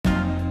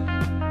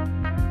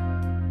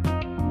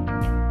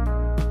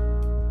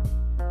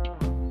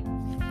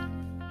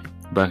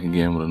Back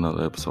again with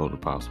another episode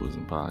of Pops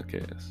Wisdom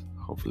Podcast.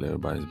 Hopefully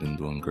everybody's been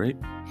doing great.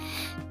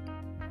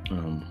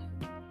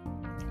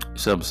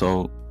 This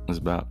episode is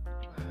about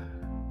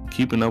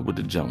keeping up with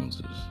the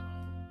Joneses.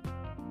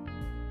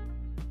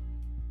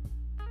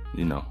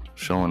 You know,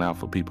 showing out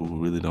for people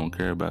who really don't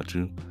care about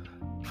you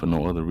for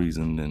no other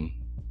reason than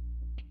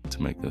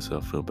to make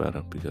yourself feel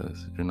better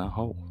because you're not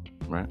whole,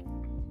 right?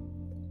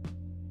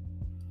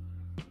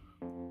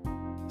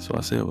 So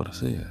I said what I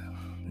said,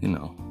 you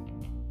know.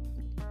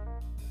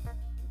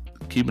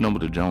 Keeping up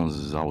with the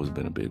Joneses has always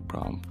been a big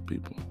problem for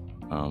people.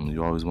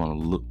 You always want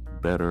to look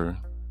better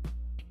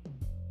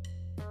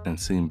and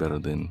seem better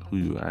than who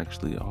you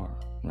actually are,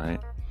 right?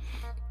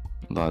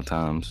 A lot of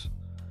times,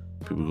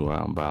 people go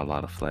out and buy a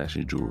lot of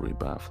flashy jewelry,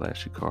 buy a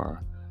flashy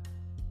car,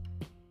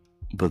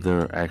 but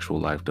their actual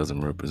life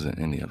doesn't represent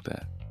any of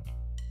that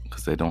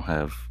because they don't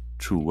have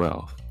true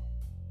wealth.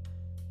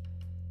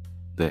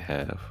 They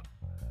have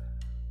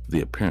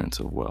the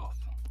appearance of wealth.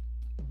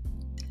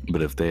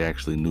 But if they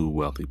actually knew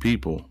wealthy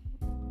people,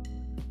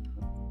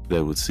 they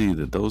would see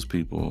that those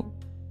people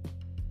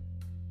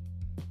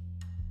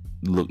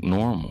look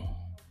normal.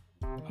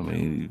 I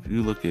mean, if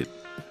you look at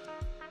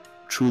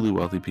truly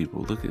wealthy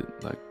people, look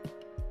at like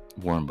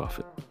Warren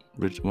Buffett,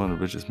 one of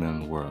the richest men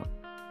in the world.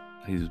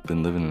 He's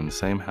been living in the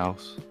same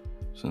house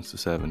since the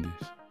 70s.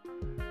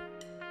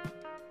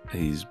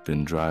 He's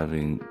been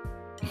driving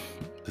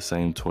the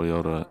same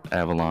Toyota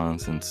Avalon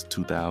since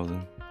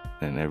 2000.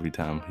 And every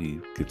time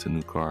he gets a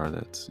new car,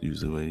 that's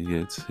usually what he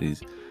gets.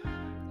 He's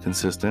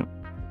consistent.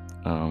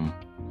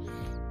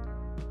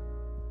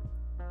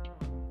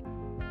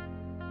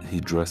 He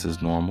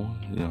dresses normal,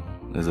 you know.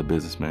 As a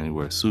businessman, he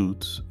wears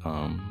suits,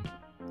 and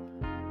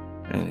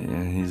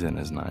he's in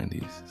his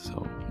 90s,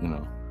 so, you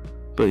know.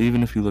 But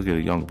even if you look at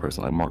a younger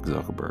person like Mark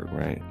Zuckerberg,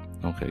 right?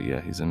 Okay,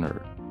 yeah, he's a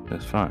nerd.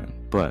 That's fine.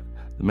 But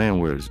the man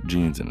wears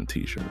jeans and a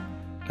t-shirt,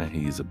 and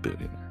he's a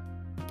billionaire.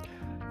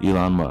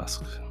 Elon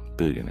Musk,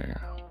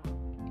 billionaire.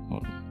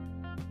 Well,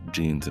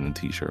 jeans and a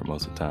t-shirt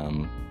most of the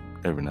time.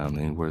 Every now and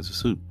then he wears a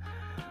suit.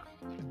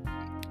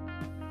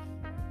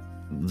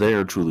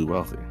 They're truly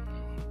wealthy.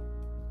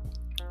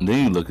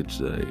 Then you look at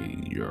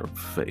your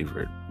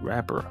favorite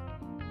rapper,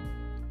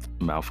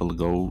 Mouthful of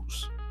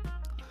Golds,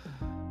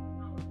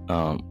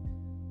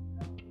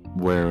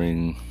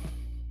 wearing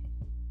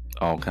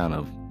all kind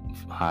of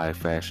high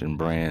fashion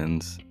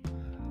brands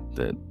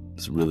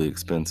that's really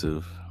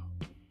expensive,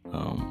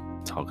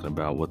 talking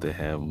about what they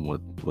have and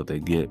what they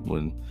get,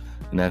 when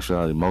in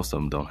actuality most of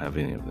them don't have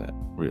any of that,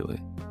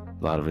 really.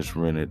 A lot of it's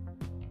rented.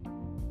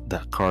 The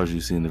cars you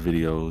see in the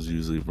videos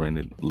usually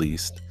rented,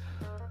 leased.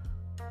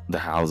 The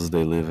houses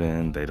they live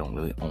in, they don't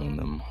really own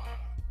them.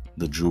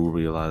 The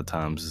jewelry a lot of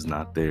times is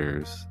not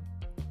theirs.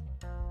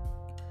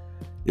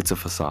 It's a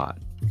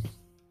facade.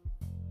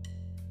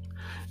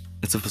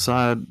 It's a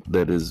facade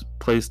that is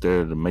placed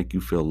there to make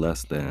you feel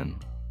less than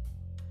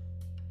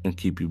and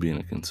keep you being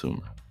a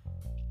consumer.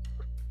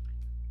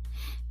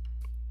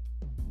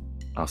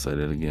 I'll say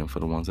that again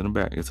for the ones in the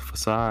back. It's a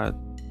facade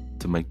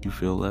to make you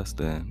feel less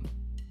than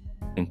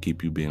and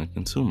keep you being a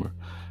consumer.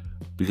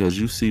 Because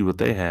you see what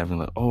they have and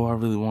like, oh, I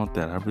really want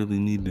that. I really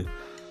need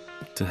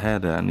to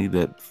have that. I need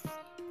that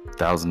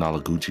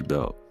 $1,000 Gucci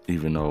belt,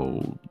 even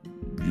though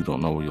you don't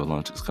know where your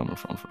lunch is coming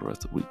from for the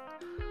rest of the week.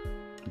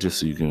 Just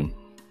so you can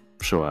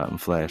show out and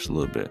flash a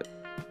little bit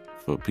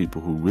for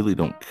people who really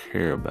don't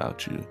care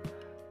about you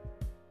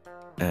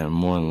and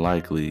more than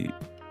likely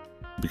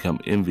become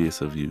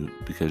envious of you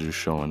because you're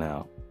showing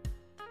out,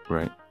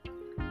 right?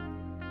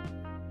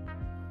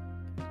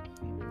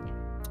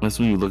 That's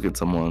when you look at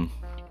someone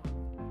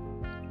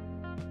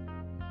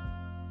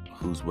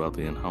who's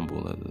wealthy and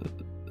humble.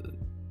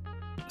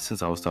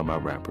 Since I was talking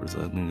about rappers,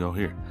 let me go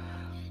here.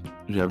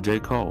 You have J.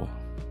 Cole.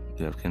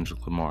 You have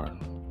Kendrick Lamar.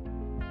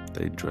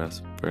 They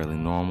dress fairly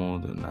normal.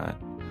 They're not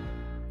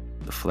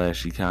the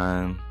flashy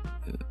kind.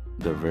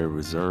 They're very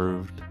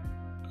reserved.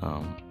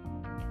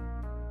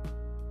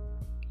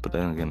 But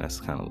then again, that's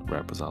the kind of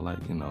rappers I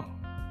like, you know.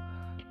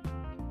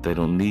 They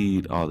don't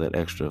need all that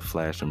extra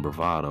flash and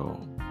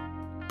bravado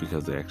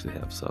because they actually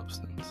have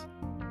substance.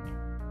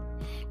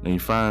 And you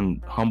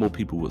find humble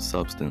people with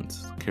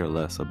substance care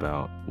less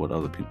about what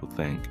other people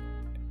think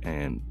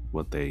and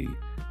what they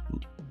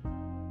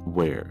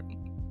wear.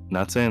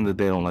 Not saying that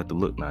they don't like to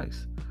look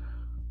nice,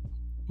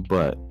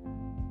 but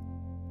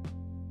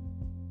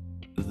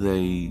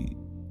they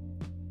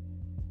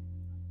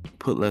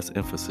put less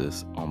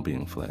emphasis on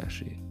being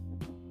flashy,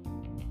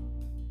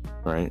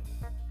 right?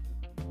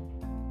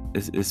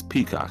 It's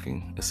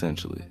peacocking,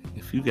 essentially.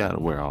 If you gotta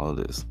wear all of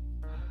this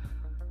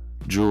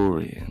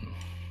jewelry and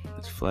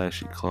this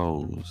flashy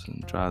clothes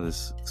and drive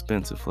this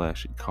expensive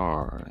flashy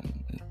car,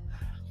 and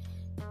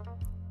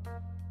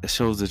it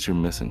shows that you're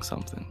missing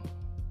something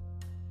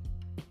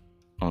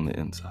on the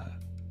inside.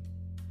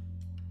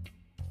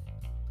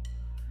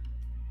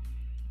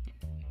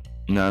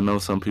 Now, I know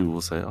some people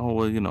will say, oh,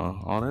 well, you know,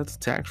 all that's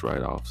tax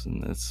write-offs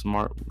and it's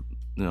smart,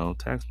 you know,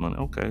 tax money.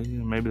 Okay,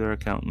 maybe their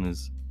accountant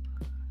is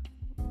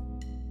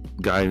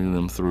guiding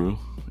them through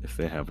if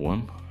they have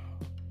one.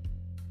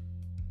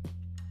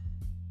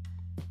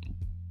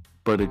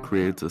 But it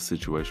creates a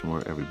situation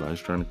where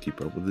everybody's trying to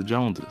keep up with the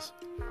Joneses.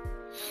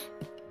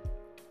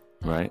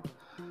 Right?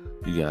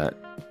 You got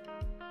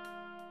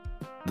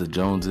the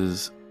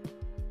Joneses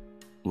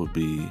would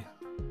be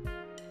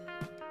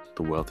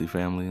the wealthy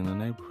family in the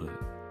neighborhood.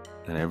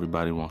 And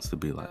everybody wants to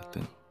be like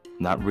them.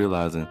 Not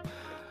realizing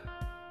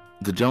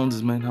the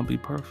Joneses may not be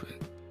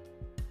perfect.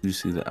 You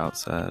see the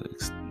outside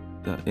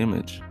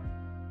image,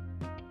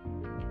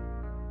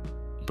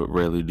 but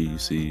rarely do you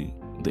see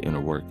the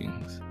inner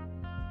workings.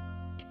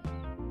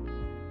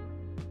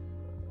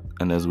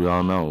 And as we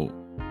all know,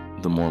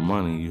 the more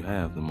money you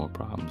have, the more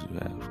problems you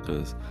have,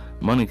 because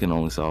money can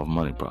only solve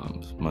money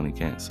problems. Money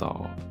can't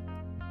solve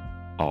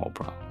all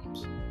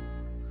problems.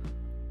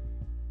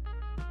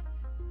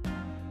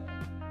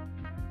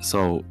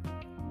 So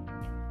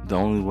the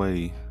only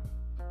way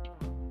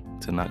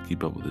to not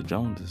keep up with the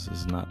Joneses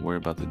is not worry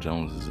about the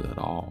Joneses at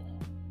all.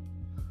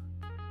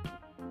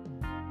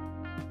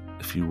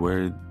 If you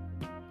worry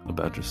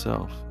about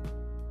yourself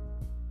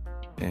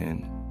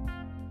and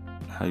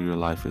how your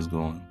life is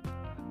going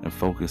and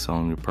focus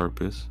on your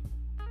purpose,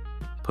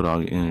 put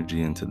all your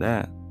energy into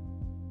that,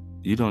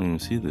 you don't even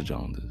see the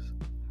Joneses.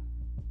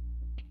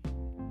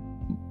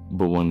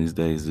 But one of these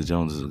days, the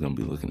Joneses are going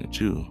to be looking at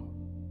you,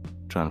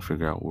 trying to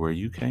figure out where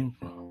you came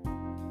from.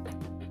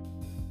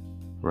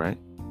 Right?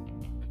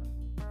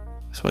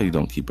 That's why you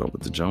don't keep up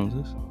with the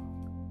Joneses.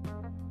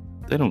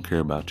 They don't care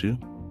about you.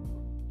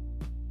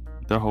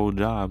 Their whole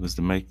job is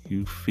to make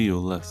you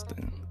feel less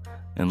than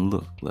and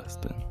look less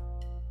than.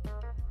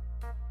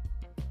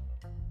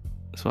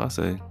 So I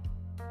say,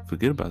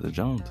 forget about the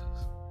Joneses.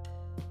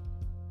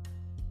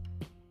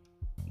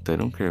 They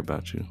don't care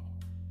about you.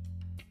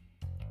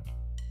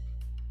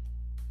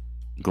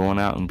 Going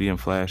out and being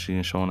flashy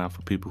and showing out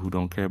for people who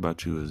don't care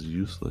about you is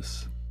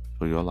useless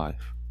for your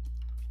life.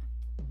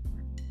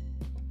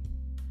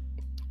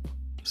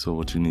 So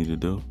what you need to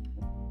do,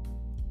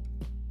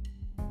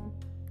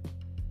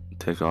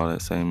 take all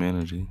that same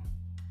energy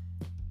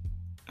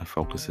and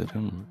focus it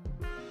inward.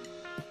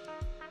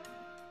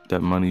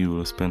 That money you would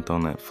have spent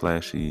on that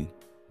flashy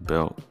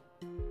belt,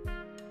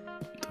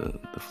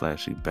 the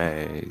flashy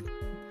bag,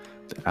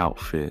 the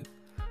outfit,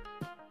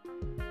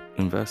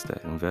 invest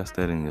that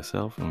in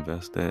yourself,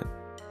 invest that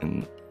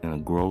in a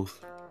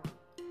growth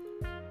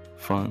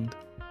fund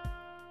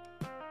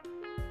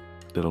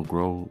that'll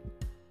grow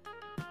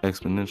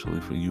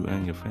exponentially for you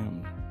and your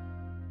family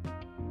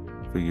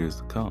for years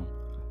to come.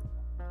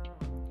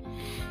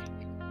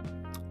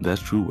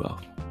 That's true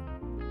wealth.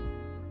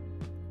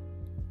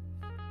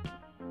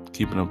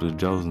 Keeping up with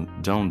the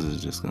Joneses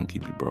is just going to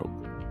keep you broke,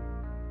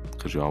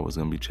 because you're always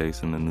going to be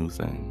chasing a new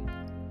thing,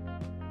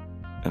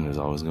 and there's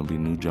always going to be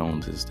new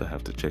Joneses to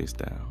have to chase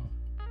down.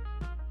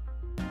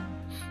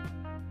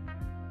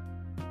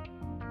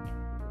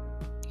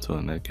 So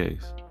in that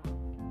case,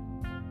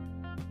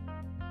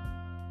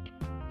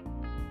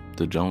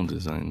 the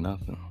Joneses ain't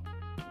nothing,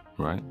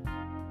 right?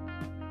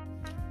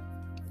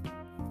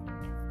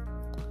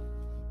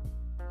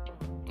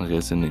 I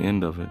guess in the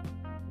end of it,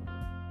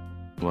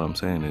 what I'm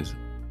saying is,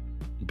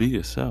 be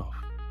yourself.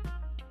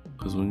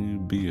 Because when you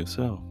be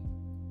yourself,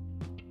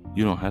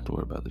 you don't have to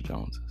worry about the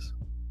Joneses.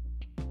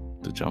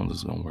 The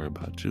Joneses gonna worry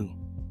about you.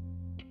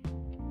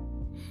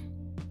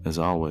 As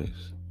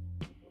always,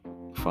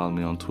 follow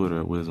me on Twitter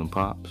at Wisdom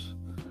Pops,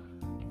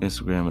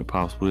 Instagram at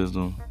Pops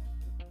Wisdom,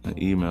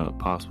 and email at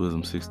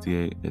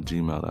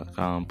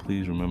popswisdom68@gmail.com.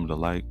 Please remember to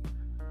like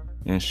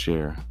and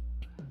share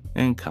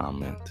and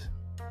comment.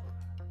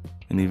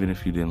 And even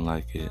if you didn't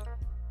like it,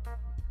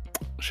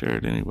 share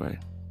it anyway.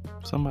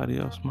 Somebody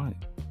else might.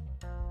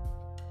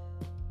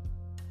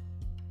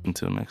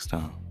 Until next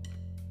time,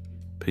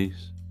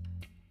 peace.